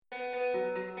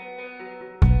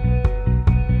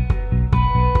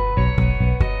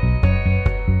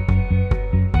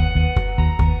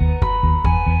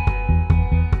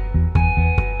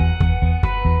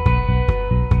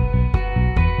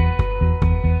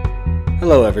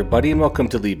Hello, everybody, and welcome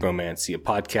to Libromancy, a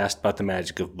podcast about the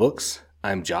magic of books.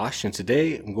 I'm Josh, and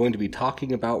today I'm going to be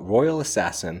talking about Royal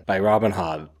Assassin by Robin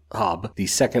Hobb, the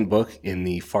second book in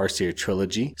the Farseer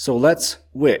trilogy. So let's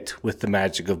wit with the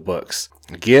magic of books.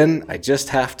 Again, I just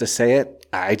have to say it.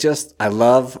 I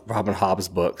love Robin Hobb's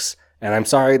books. And I'm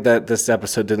sorry that this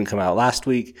episode didn't come out last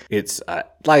week.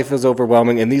 Life is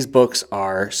overwhelming, and these books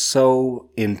are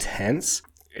so intense.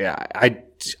 Yeah, I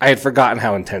had forgotten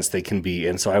how intense they can be,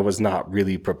 and so I was not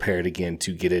really prepared again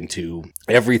to get into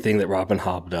everything that Robin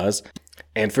Hobb does.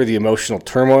 And for the emotional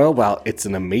turmoil, while it's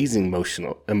an amazing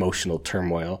emotional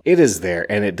turmoil, it is there,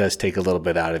 and it does take a little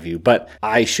bit out of you. But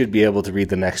I should be able to read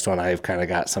the next one. I've kind of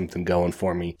got something going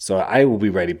for me, so I will be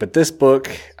ready. But this book,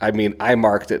 I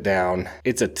marked it down.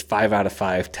 It's a 5 out of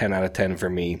 5, 10 out of 10 for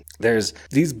me.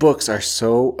 These books are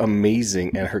so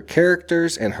amazing, and her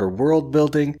characters and her world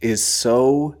building is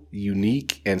so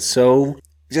unique and so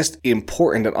just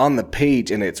important and on the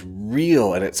page, and it's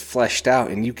real and it's fleshed out,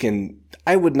 and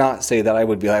I would not say that I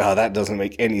would be like, oh, that doesn't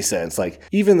make any sense. Like,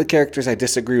 even the characters I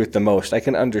disagree with the most, I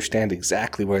can understand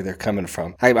exactly where they're coming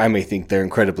from. I may think they're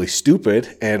incredibly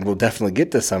stupid, and we'll definitely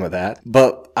get to some of that,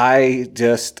 but I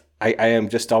am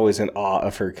just always in awe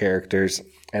of her characters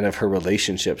and of her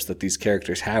relationships that these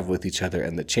characters have with each other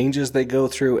and the changes they go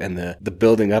through and the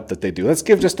building up that they do. Let's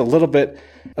give just a little bit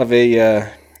of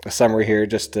a summary here,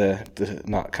 just to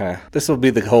not kind of, this will be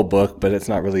the whole book, but it's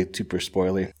not really super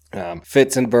spoily.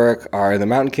 Fitz and Berk are in the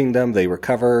Mountain Kingdom. They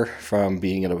recover from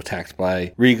being attacked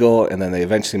by Regal, and then they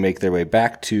eventually make their way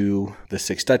back to the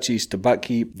Six Duchies, to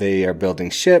Buckkeep. They are building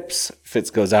ships. Fitz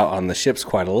goes out on the ships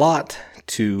quite a lot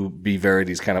to be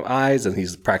Verity's kind of eyes, and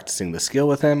he's practicing the skill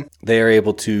with him. They are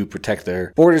able to protect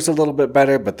their borders a little bit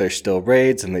better, but there's still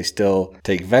raids, and they still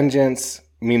take vengeance.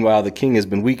 Meanwhile, the king has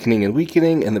been weakening,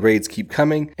 and the raids keep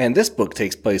coming. And this book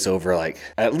takes place over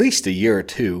at least a year or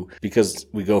two, because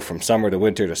we go from summer to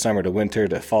winter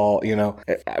to fall,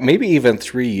 maybe even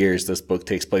 3 years this book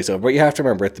takes place over. But you have to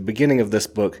remember, at the beginning of this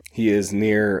book, he is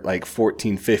near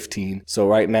 14, 15. So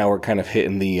right now we're kind of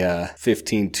hitting the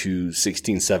 15 to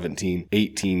 16, 17,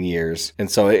 18 years.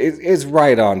 And so it is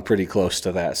right on pretty close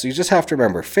to that. So you just have to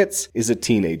remember, Fitz is a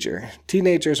teenager.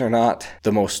 Teenagers are not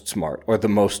the most smart or the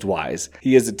most wise.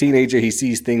 He is a teenager. He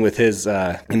sees things with his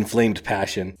inflamed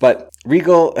passion. But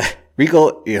Regal,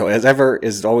 as ever,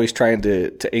 is always trying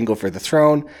to angle for the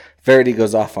throne. Verity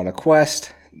goes off on a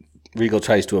quest. Regal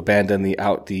tries to abandon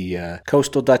the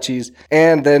coastal duchies.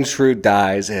 And then Shrewd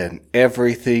dies, and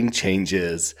everything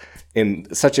changes in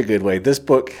such a good way. This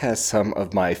book has some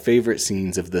of my favorite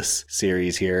scenes of this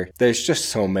series here. There's just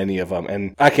so many of them.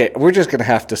 And okay, we're just going to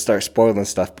have to start spoiling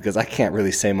stuff because I can't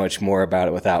really say much more about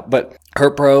it without. But her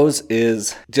prose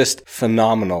is just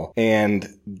phenomenal. And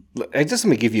I just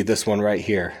let me give you this one right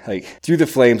here. Through the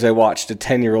flames, I watched a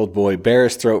 10-year-old boy bare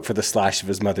his throat for the slash of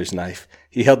his mother's knife.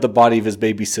 He held the body of his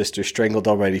baby sister, strangled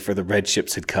already, for the red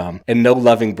ships had come, and no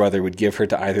loving brother would give her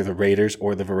to either the raiders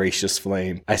or the voracious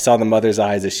flame. I saw the mother's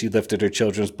eyes as she lifted her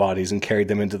children's bodies and carried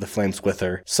them into the flames with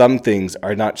her. Such things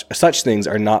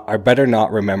are better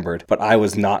not remembered, but I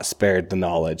was not spared the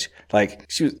knowledge.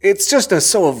 It's just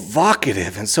so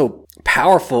evocative and so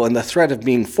powerful, and the threat of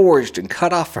being forged and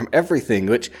cut off from everything,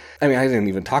 which, I didn't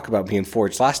even talk about being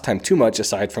forged last time too much,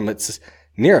 aside from it's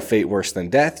near a fate worse than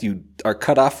death. You are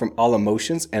cut off from all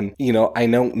emotions, and, I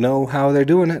don't know how they're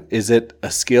doing it. Is it a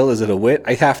skill? Is it a wit?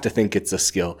 I have to think it's a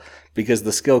skill, because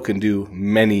the skill can do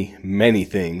many, many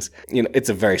things. It's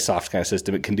a very soft kind of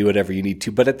system. It can do whatever you need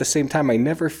to, but at the same time, I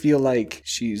never feel like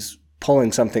she's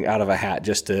pulling something out of a hat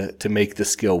just to make the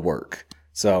skill work.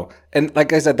 So, and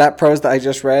like I said, that prose that I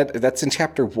just read, that's in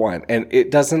chapter 1, and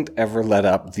it doesn't ever let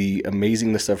up the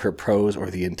amazingness of her prose or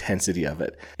the intensity of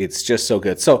it. It's just so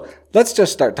good. So let's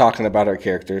just start talking about our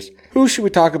characters. Who should we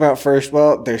talk about first?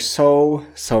 Well, there's so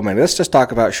many. Let's just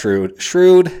talk about Shrewd.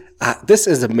 Shrewd, this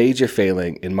is a major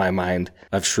failing in my mind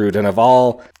of Shrewd, and of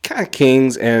all kind of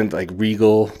kings and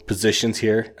regal positions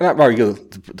here. Not Regal,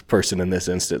 the person in this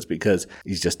instance, because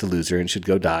he's just a loser and should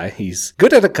go die. He's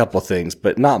good at a couple things,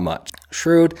 but not much.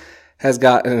 Shrewd has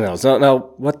got,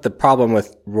 so what the problem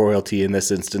with royalty in this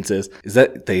instance is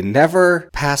that they never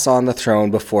pass on the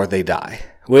throne before they die,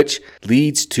 which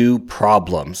leads to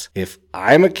problems. If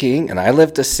I'm a king and I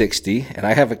live to 60 and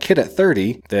I have a kid at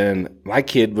 30, then my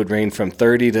kid would reign from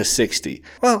 30 to 60.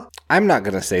 Well, I'm not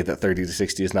going to say that 30 to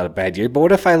 60 is not a bad year, but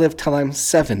what if I live till I'm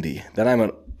 70?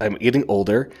 Then I'm getting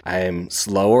older, I'm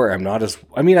slower, I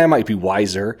might be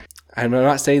wiser. I'm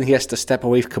not saying he has to step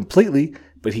away completely,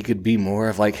 but he could be more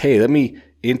of hey, let me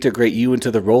integrate you into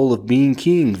the role of being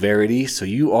king, Verity. So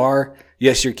you are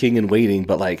yes, you're king in waiting,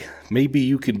 but like maybe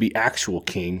you can be actual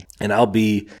king and I'll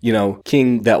be,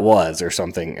 king that was or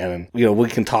something. And, we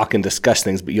can talk and discuss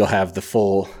things, but you'll have the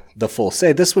full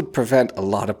say. This would prevent a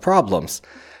lot of problems.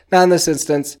 Now, in this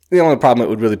instance, the only problem it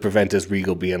would really prevent is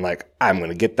Regal being like, I'm going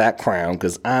to get that crown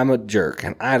because I'm a jerk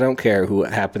and I don't care who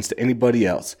it happens to anybody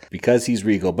else because he's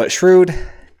Regal. But Shrewd,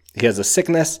 he has a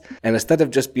sickness, and instead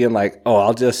of just being like, oh,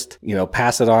 I'll just,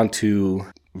 pass it on to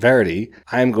Verity,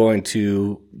 I'm going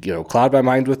to, cloud my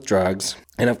mind with drugs.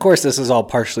 And of course, this is all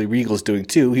partially Regal's doing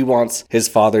too. He wants his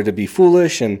father to be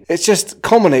foolish, and it just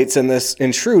culminates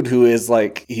in Shrewd, who is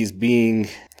like, he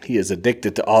is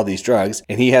addicted to all these drugs,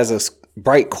 and he has a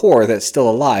bright core that's still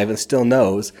alive and still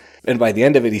knows. And by the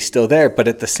end of it, he's still there. But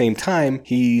at the same time,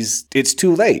 it's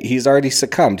too late. He's already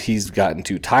succumbed. He's gotten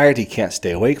too tired. He can't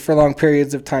stay awake for long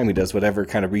periods of time. He does whatever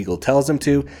kind of Regal tells him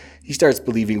to. He starts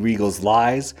believing Regal's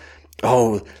lies.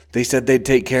 Oh, they said they'd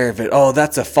take care of it. Oh,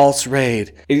 that's a false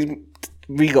raid.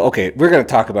 Regal. Okay, we're going to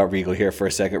talk about Regal here for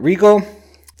a second. Regal.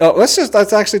 Oh, let's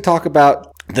actually talk about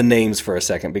the names for a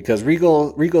second, because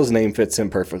Regal's name fits in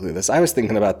perfectly. I was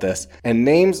thinking about this, and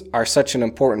names are such an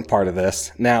important part of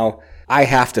this. Now, I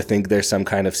have to think there's some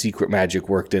kind of secret magic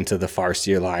worked into the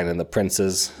Farseer line and the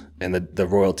princes and the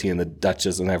royalty and the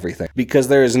duchess and everything, because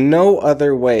there is no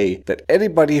other way that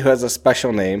anybody who has a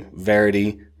special name,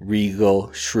 Verity,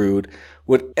 Regal, Shrewd,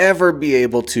 would ever be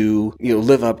able to,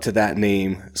 live up to that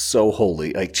name so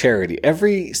wholly, like Charity.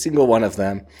 Every single one of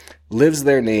them lives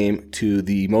their name to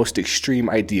the most extreme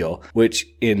ideal, which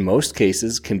in most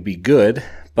cases can be good,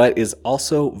 but is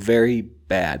also very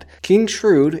bad. King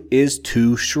Shrewd is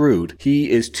too shrewd.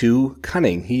 He is too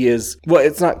cunning. It's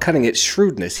not cunning, it's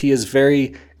shrewdness. He is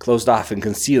very closed off and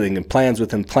concealing and plans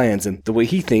within plans, and the way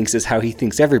he thinks is how he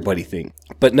thinks everybody thinks.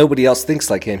 But nobody else thinks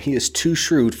like him. He is too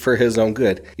shrewd for his own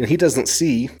good. He doesn't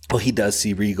see, he does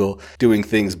see Regal doing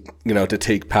things, to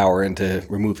take power and to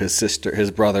remove his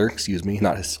sister-in-law,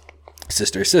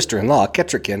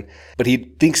 Ketrikin, but he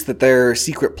thinks that they're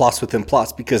secret plots within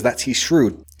plots because he's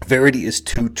shrewd. Verity is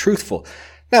too truthful.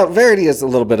 Now, Verity is a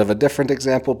little bit of a different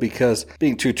example because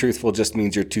being too truthful just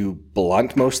means you're too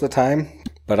blunt most of the time.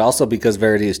 But also because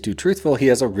Verity is too truthful, he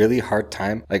has a really hard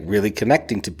time, really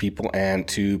connecting to people and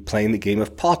to playing the game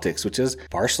of politics, which is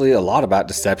partially a lot about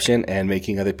deception and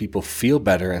making other people feel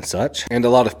better and such, and a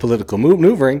lot of political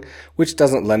maneuvering, which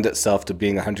doesn't lend itself to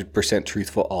being 100%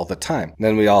 truthful all the time.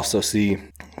 Then we also see,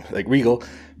 Regal.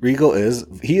 Regal is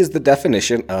the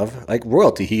definition of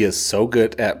royalty. He is so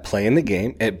good at playing the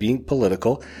game, at being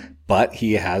political, but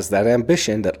he has that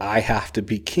ambition that I have to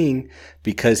be king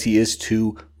because he is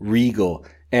too regal.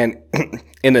 And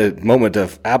in a moment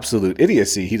of absolute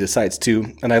idiocy, he decides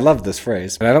to, and I love this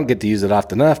phrase, and I don't get to use it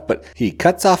often enough, but he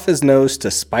cuts off his nose to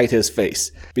spite his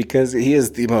face because he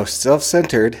is the most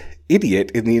self-centered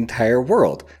idiot in the entire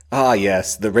world. Ah,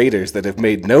 yes, the raiders that have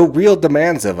made no real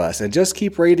demands of us and just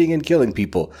keep raiding and killing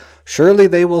people. Surely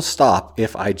they will stop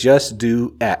if I just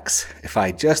do X, if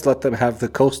I just let them have the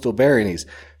coastal baronies.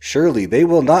 Surely they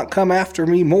will not come after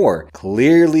me more.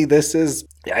 Clearly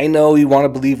I know you want to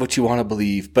believe what you want to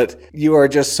believe, but you are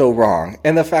just so wrong.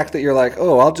 And the fact that you're like,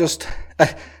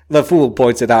 the fool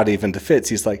points it out even to Fitz.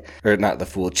 He's like, or not the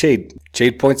fool, Chade.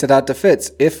 Chade points it out to Fitz.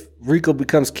 If Regal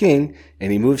becomes king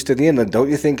and he moves to the inland, don't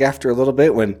you think after a little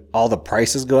bit when all the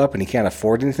prices go up and he can't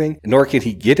afford anything, nor can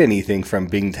he get anything from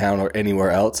Bingtown or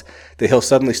anywhere else, that he'll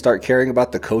suddenly start caring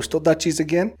about the coastal duchies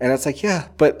again? And it's like, yeah,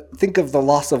 but think of the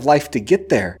loss of life to get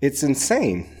there. It's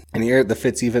insane. And here the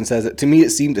Fitz even says it. To me, it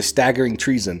seemed a staggering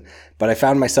treason, but I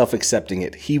found myself accepting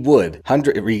it. He would,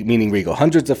 meaning Regal,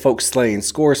 hundreds of folks slain,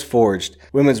 scores forged,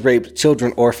 women's raped,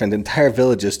 children orphaned, entire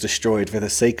villages destroyed for the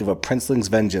sake of a princeling's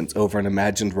vengeance over an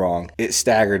imagined wrong. It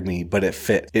staggered me, but it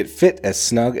fit. It fit as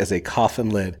snug as a coffin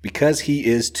lid, because he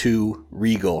is too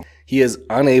regal. He is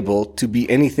unable to be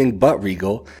anything but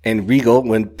regal, and regal,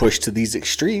 when pushed to these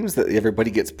extremes that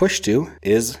everybody gets pushed to,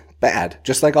 is bad,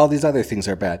 just like all these other things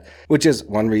are bad, which is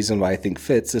one reason why I think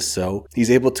Fitz is he's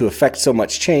able to affect so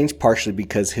much change, partially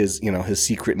because his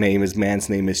secret name, his man's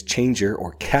name is Changer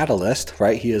or Catalyst,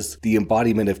 right? He is the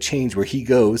embodiment of change. Where he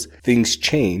goes, things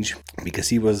change,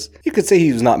 because you could say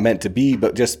he was not meant to be,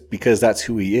 but just because that's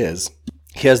who he is.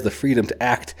 He has the freedom to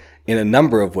act in a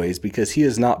number of ways because he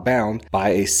is not bound by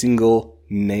a single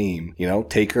name.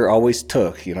 Taker always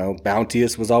took,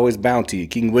 Bounteous was always Bounty.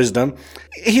 King Wisdom,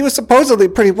 he was supposedly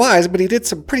pretty wise, but he did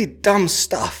some pretty dumb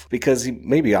stuff because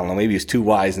maybe he was too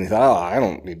wise and he thought, I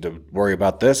don't need to worry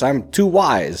about this. I'm too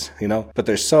wise, but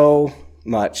there's so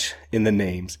much in the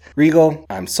names. Regal,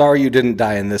 I'm sorry you didn't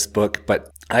die in this book,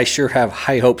 but I sure have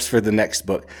high hopes for the next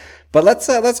book. But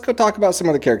let's go talk about some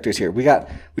other characters here. We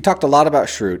talked a lot about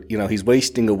Shrewd. He's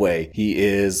wasting away. He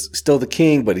is still the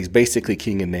king, but he's basically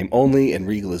king in name only, and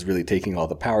Regal is really taking all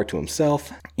the power to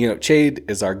himself. Chade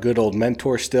is our good old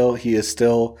mentor still. He is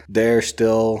still there,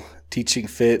 still teaching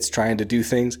Fitz, trying to do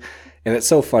things. And it's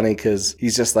so funny because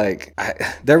he's just like,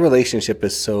 their relationship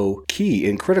is so key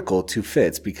and critical to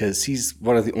Fitz because he's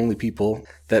one of the only people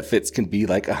that Fitz can be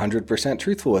like 100%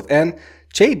 truthful with. And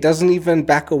Chade doesn't even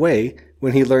back away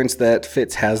when he learns that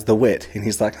Fitz has the wit. And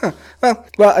he's like,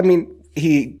 well, I mean,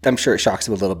 I'm sure it shocks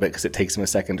him a little bit because it takes him a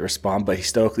second to respond, but he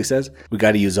stoically says, we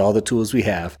got to use all the tools we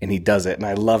have. And he does it. And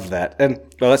I love that. And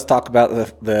let's talk about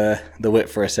the wit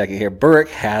for a second here. Burrich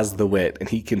has the wit and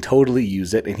he can totally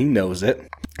use it and he knows it.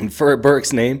 And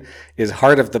Burrich's name is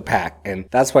Heart of the Pack. And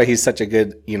that's why he's such a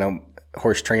good,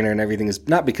 horse trainer and everything, is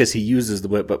not because he uses the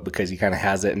wit, but because he kind of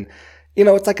has it. And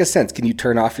it's like a sense. Can you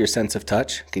turn off your sense of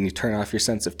touch? Can you turn off your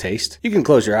sense of taste? You can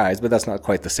close your eyes, but that's not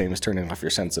quite the same as turning off your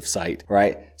sense of sight,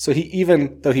 right? So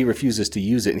even though he refuses to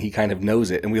use it and he kind of knows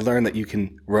it, and we learn that you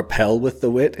can repel with the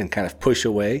wit and kind of push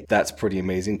away, that's pretty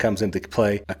amazing. Comes into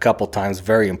play a couple times,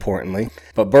 very importantly.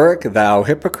 But Burrich, thou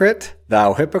hypocrite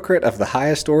of the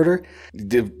highest order,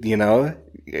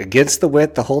 against the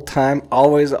wit the whole time,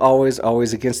 always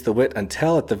against the wit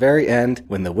until at the very end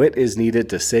when the wit is needed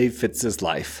to save Fitz's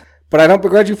life. But I don't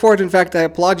begrudge you for it. In fact, I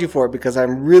applaud you for it because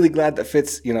I'm really glad that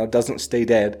Fitz, doesn't stay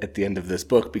dead at the end of this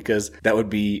book because that would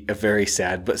be a very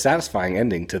sad but satisfying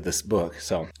ending to this book.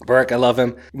 So Burrich, I love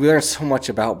him. We learned so much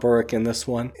about Burrich in this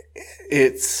one.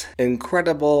 It's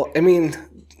incredible. I mean,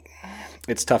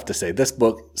 it's tough to say. This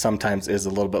book sometimes is a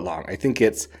little bit long. I think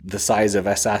it's the size of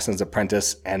Assassin's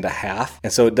Apprentice and a half.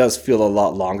 And so it does feel a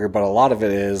lot longer, but a lot of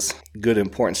it is good,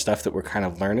 important stuff that we're kind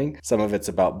of learning. Some of it's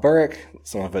about Burrich,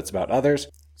 some of it's about others.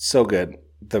 So good.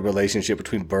 The relationship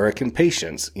between Burrich and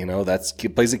Patience,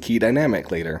 plays a key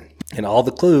dynamic later. And all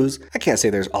the clues, I can't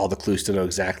say there's all the clues to know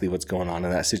exactly what's going on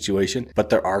in that situation, but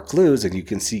there are clues and you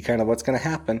can see kind of what's going to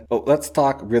happen. But let's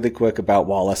talk really quick about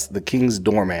Wallace, the king's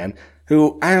doorman,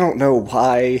 who I don't know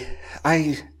why.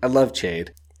 I love Chade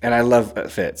and I love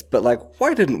Fitz, but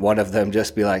why didn't one of them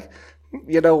just be like,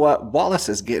 you know what? Wallace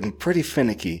is getting pretty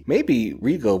finicky. Maybe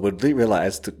Regal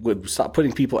would stop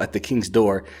putting people at the king's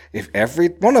door if every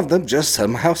one of them just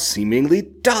somehow seemingly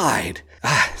died.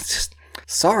 It's just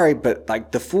sorry, but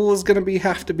the fool is going to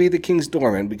have to be the king's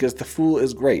doorman because the fool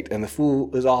is great and the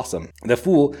fool is awesome. The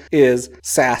fool is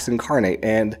Sass incarnate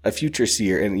and a future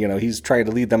seer, and he's trying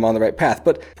to lead them on the right path.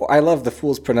 But I love the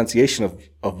fool's pronunciation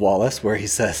of Wallace, where he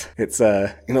says it's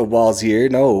Wall's here,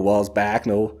 no Wall's back,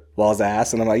 no Wall's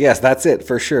ass. And I'm like, yes, that's it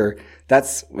for sure.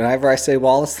 That's whenever I say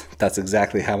Wallace, that's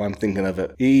exactly how I'm thinking of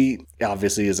it. He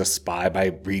obviously is a spy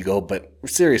by Regal, but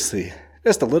seriously,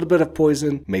 just a little bit of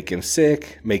poison, make him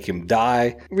sick, make him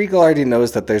die. Regal already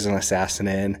knows that there's an assassin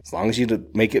in. As long as you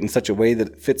make it in such a way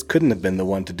that Fitz couldn't have been the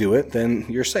one to do it, then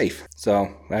you're safe.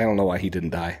 So I don't know why he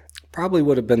didn't die. Probably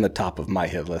would have been the top of my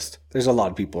hit list. There's a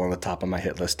lot of people on the top of my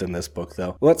hit list in this book,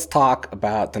 though. Let's talk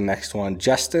about the next one,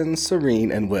 Justin, Serene,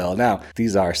 and Will. Now,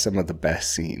 these are some of the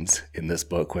best scenes in this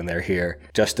book when they're here.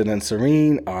 Justin and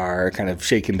Serene are kind of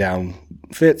shaking down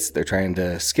Fitz. They're trying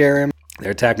to scare him.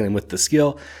 They're attacking him with the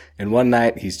skill. And one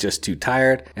night, he's just too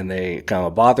tired, and they come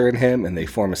up bothering him, and they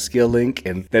form a skill link.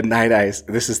 And then Night Eyes,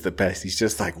 this is the best. He's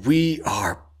just like, we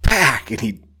are back! And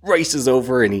he races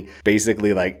over and he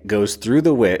basically goes through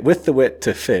with the wit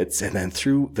to Fitz and then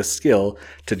through the skill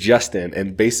to Justin,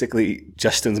 and basically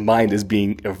Justin's mind is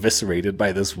being eviscerated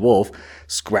by this wolf.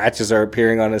 Scratches are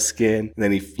appearing on his skin, and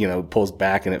then he pulls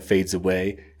back and it fades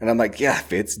away, and I'm like, yeah,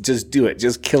 Fitz, just do it,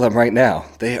 just kill him right now.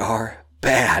 They are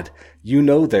bad.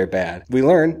 They're bad. We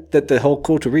learn that the whole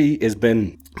coterie has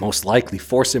been most likely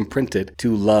force imprinted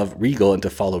to love Regal and to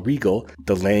follow Regal,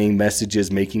 delaying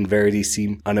messages, making Verity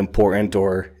seem unimportant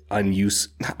or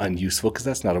unuseful, because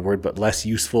that's not a word, but less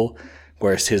useful,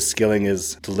 whereas his skilling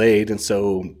is delayed, and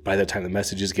so by the time the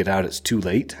messages get out, it's too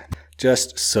late.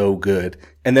 Just so good.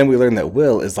 And then we learn that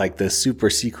Will is this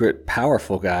super secret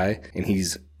powerful guy, and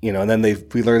he's, and then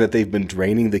we learn that they've been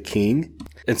draining the king.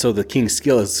 And so the king's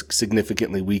skill is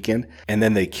significantly weakened. And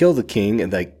then they kill the king.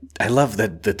 And I love the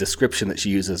description that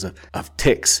she uses of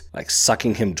ticks,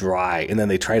 sucking him dry. And then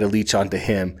they try to leech onto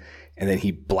him. And then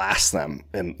he blasts them.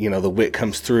 And, the wit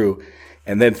comes through.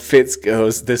 And then Fitz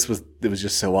goes, it was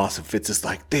just so awesome. Fitz is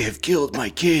like, they have killed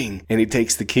my king. And he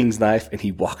takes the king's knife and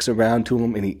he walks around to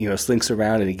him and he, slinks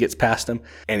around and he gets past him.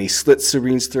 And he slits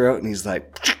Serene's throat and he's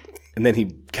like, and then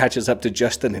he catches up to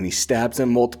Justin and he stabs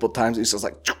him multiple times. He's just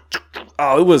like,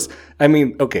 oh,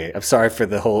 okay, I'm sorry for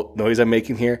the whole noise I'm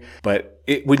making here, but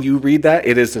when you read that,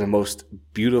 it is the most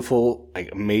beautiful, like,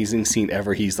 amazing scene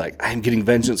ever. He's like, I'm getting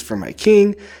vengeance for my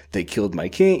king. They killed my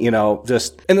king, and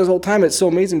this whole time it's so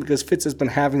amazing because Fitz has been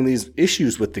having these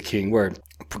issues with the king where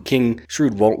King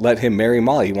Shrewd won't let him marry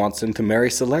Molly. He wants him to marry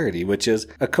Celerity, which is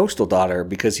a coastal daughter,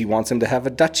 because he wants him to have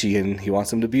a duchy and he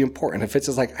wants him to be important. And Fitz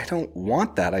is like, I don't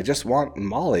want that. I just want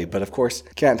Molly. But of course,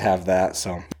 can't have that.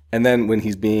 So... And then when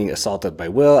he's being assaulted by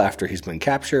Will after he's been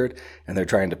captured, and they're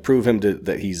trying to prove him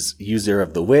that he's user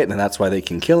of the wit, and that's why they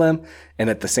can kill him. And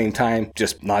at the same time,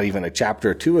 just not even a chapter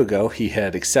or two ago, he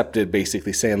had accepted,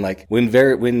 basically saying, like,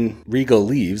 when Regal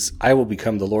leaves, I will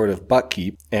become the Lord of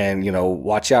Buckkeep and,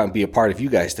 watch out and be a part of you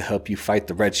guys to help you fight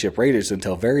the Red Ship Raiders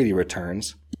until Verity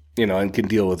returns. And can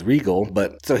deal with Regal.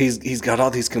 But so he's got all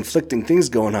these conflicting things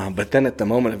going on. But then at the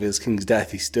moment of his king's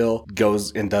death, he still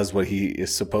goes and does what he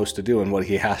is supposed to do and what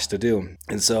he has to do.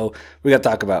 And so we got to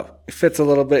talk about Fitz a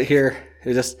little bit here.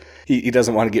 He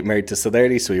doesn't want to get married to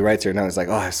Celerity, so he writes her down. He's like,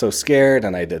 oh, I'm so scared,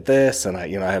 and I did this, and I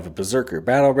have a berserker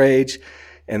battle rage.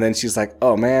 And then she's like,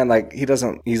 oh man, like,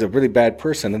 he's a really bad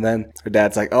person. And then her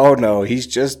dad's like, oh no, he's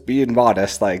just being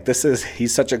modest. Like,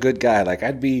 he's such a good guy. Like,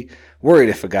 I'd be worried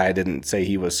if a guy didn't say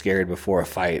he was scared before a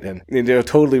fight. And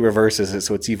totally reverses it,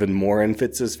 so it's even more in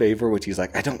Fitz's favor, which he's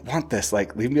like, I don't want this.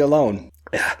 Like, leave me alone.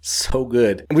 Yeah, so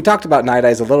good. And we talked about Night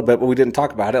Eyes a little bit, but we didn't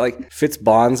talk about it. Like, Fitz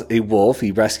bonds a wolf.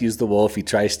 He rescues the wolf. He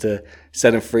tries to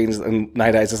set him free. And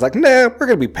Night Eyes is like, nah, we're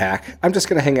going to be pack. I'm just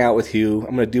going to hang out with you.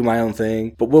 I'm going to do my own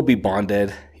thing, but we'll be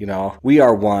bonded. We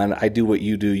are one. I do what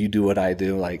you do. You do what I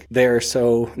do. Like,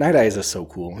 Night Eyes is so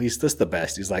cool. He's just the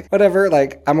best. He's like, whatever.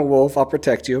 Like, I'm a wolf. I'll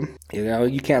protect you.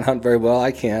 You can't hunt very well.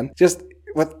 I can.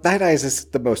 Night Eyes is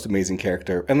the most amazing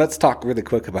character. And let's talk really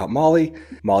quick about Molly.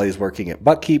 Molly's working at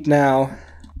Buckkeep now.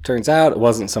 Turns out it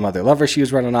wasn't some other lover she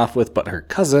was running off with, but her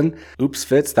cousin. Oops,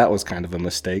 Fitz, that was kind of a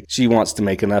mistake. She wants to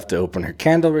make enough to open her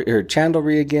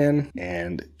chandlery again,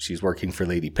 and she's working for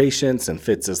Lady Patience, and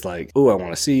Fitz is like, oh, I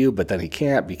want to see you, but then he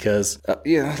can't because,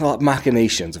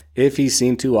 machinations. If he's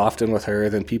seen too often with her,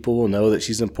 then people will know that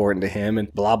she's important to him,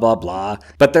 and blah, blah, blah.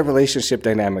 But their relationship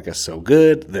dynamic is so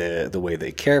good, the way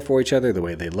they care for each other, the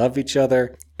way they love each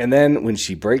other. And then when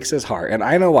she breaks his heart, and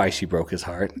I know why she broke his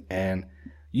heart, and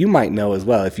you might know as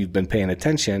well if you've been paying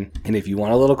attention. And if you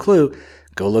want a little clue,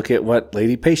 go look at what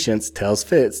Lady Patience tells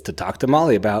Fitz to talk to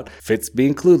Molly about. Fitz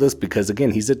being clueless because,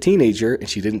 again, he's a teenager and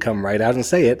she didn't come right out and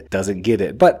say it, doesn't get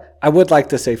it. But I would like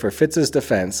to say, for Fitz's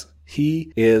defense,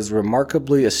 he is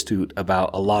remarkably astute about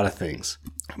a lot of things.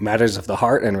 Matters of the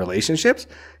heart and relationships,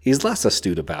 he's less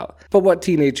astute about. But what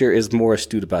teenager is more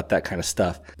astute about that kind of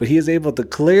stuff? But he is able to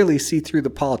clearly see through the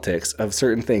politics of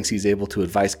certain things. He's able to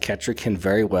advise Kettricken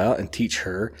very well and teach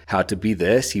her how to be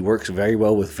this. He works very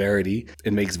well with Verity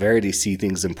and makes Verity see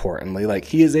things importantly. Like,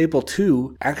 he is able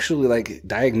to actually, like,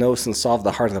 diagnose and solve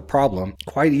the heart of the problem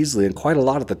quite easily and quite a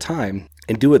lot of the time,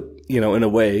 and do it, in a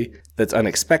way that's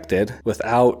unexpected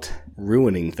without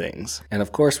ruining things. And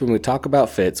of course, when we talk about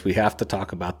Fitz, we have to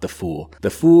talk about the Fool. The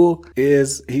Fool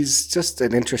he's just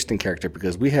an interesting character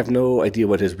because we have no idea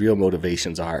what his real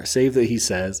motivations are, save that he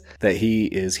says that he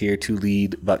is here to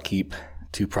lead Buckkeep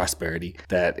to prosperity,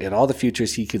 that in all the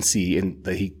futures he can see, and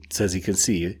that he says he can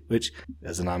see, which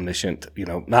as an omniscient,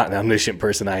 not an omniscient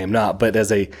person, I am not, but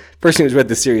as a person who's read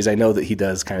the series, I know that he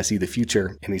does kind of see the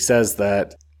future. And he says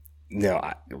that,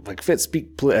 Fitz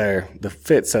the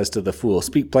Fitz says to the Fool,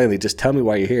 speak plainly, just tell me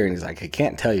why you're here. And he's like, I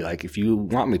can't tell you. Like, if you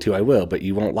want me to, I will, but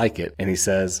you won't like it. And he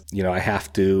says,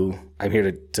 I'm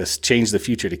here to change the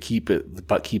future, to keep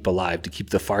Buckkeep alive, to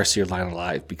keep the Farseer line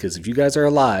alive. Because if you guys are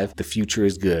alive, the future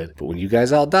is good. But when you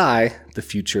guys all die, the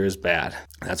future is bad.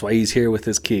 That's why he's here with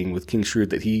his king, with King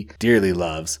Shrewd, that he dearly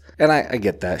loves. And I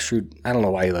get that. Shrewd, I don't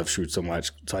know why he loves Shrewd so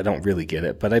much, so I don't really get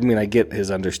it. But I mean, I get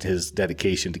his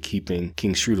dedication to keeping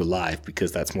King Shrewd alive,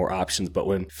 because that's more options. But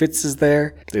when Fitz is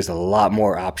there, there's a lot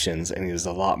more options, and it's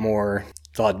a lot more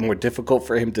difficult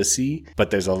for him to see,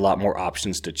 but there's a lot more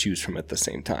options to choose from at the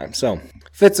same time. So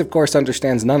Fitz, of course,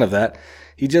 understands none of that.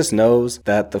 He just knows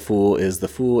that the Fool is the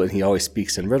Fool, and he always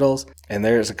speaks in riddles. And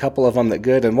there's a couple of them that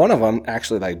good, and one of them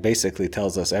actually basically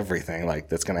tells us everything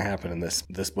that's going to happen in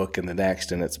this book and the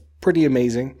next, and it's pretty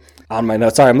amazing. On my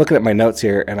notes, sorry, I'm looking at my notes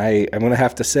here, and I'm going to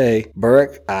have to say,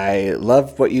 Burrick, I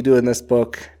love what you do in this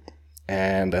book,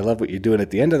 and I love what you're doing at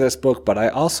the end of this book, but I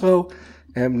also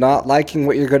am not liking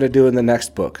what you're going to do in the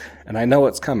next book. And I know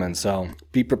it's coming, so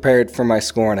be prepared for my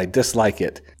scorn. I dislike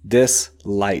it.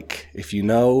 Dislike. If you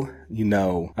know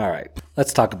All right,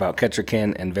 let's talk about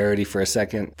Kettricken and Verity for a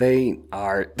second.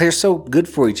 They're so good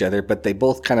for each other, but they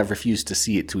both kind of refuse to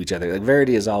see it to each other. Like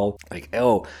Verity is all like,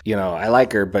 oh, I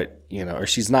like her, but or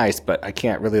she's nice, but I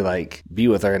can't really like be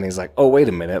with her. And he's like, oh, wait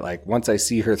a minute. Like once I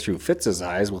see her through Fitz's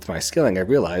eyes with my skilling, I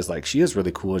realize like she is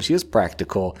really cool and she is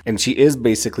practical and she is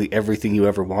basically everything you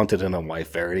ever wanted in a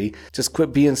wife, Verity. Just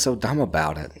quit being so dumb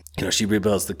about it. She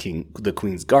rebuilds the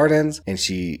Queen's gardens, and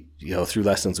she, through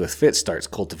lessons with Fitz, starts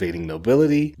cultivating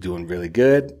nobility, doing really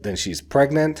good. Then she's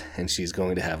pregnant and she's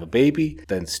going to have a baby.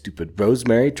 Then stupid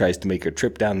Rosemary tries to make her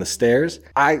trip down the stairs.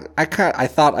 I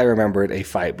thought I remembered a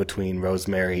fight between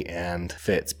Rosemary and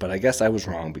Fitz, but I guess I was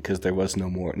wrong because there was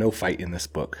no fight in this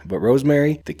book. But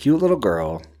Rosemary, the cute little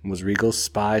girl, was Regal's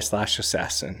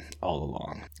spy/assassin all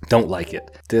along. Don't like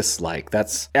it. Dislike.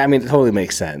 It totally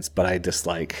makes sense, but I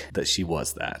dislike that she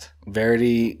was that.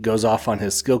 Verity goes off on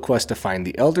his skill quest to find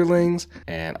the Elderlings,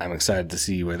 and I'm excited to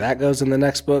see where that goes in the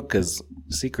next book, because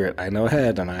secret, I know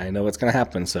ahead, and I know what's going to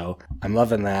happen, so I'm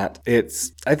loving that.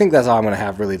 I think that's all I'm going to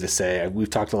have really to say. We've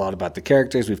talked a lot about the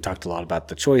characters, we've talked a lot about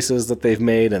the choices that they've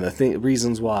made, and the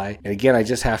reasons why. And again, I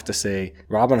just have to say,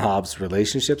 Robin Hobb's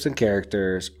relationships and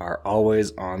characters are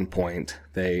always on point.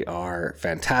 They are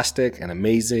fantastic and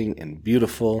amazing and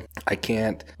beautiful. I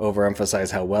can't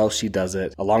overemphasize how well she does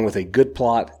it, along with a good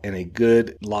plot and a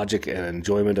good logic and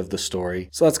enjoyment of the story.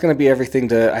 So that's going to be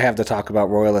everything I have to talk about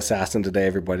Royal Assassin today,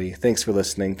 everybody. Thanks for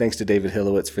listening. Thanks to David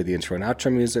Hillowitz for the intro and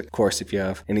outro music. Of course, if you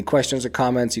have any questions or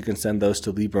comments, you can send those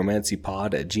to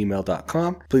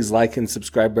libromancypod@gmail.com. Please like and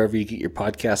subscribe wherever you get your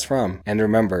podcasts from. And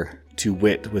remember to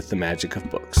wit with the magic of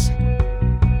books.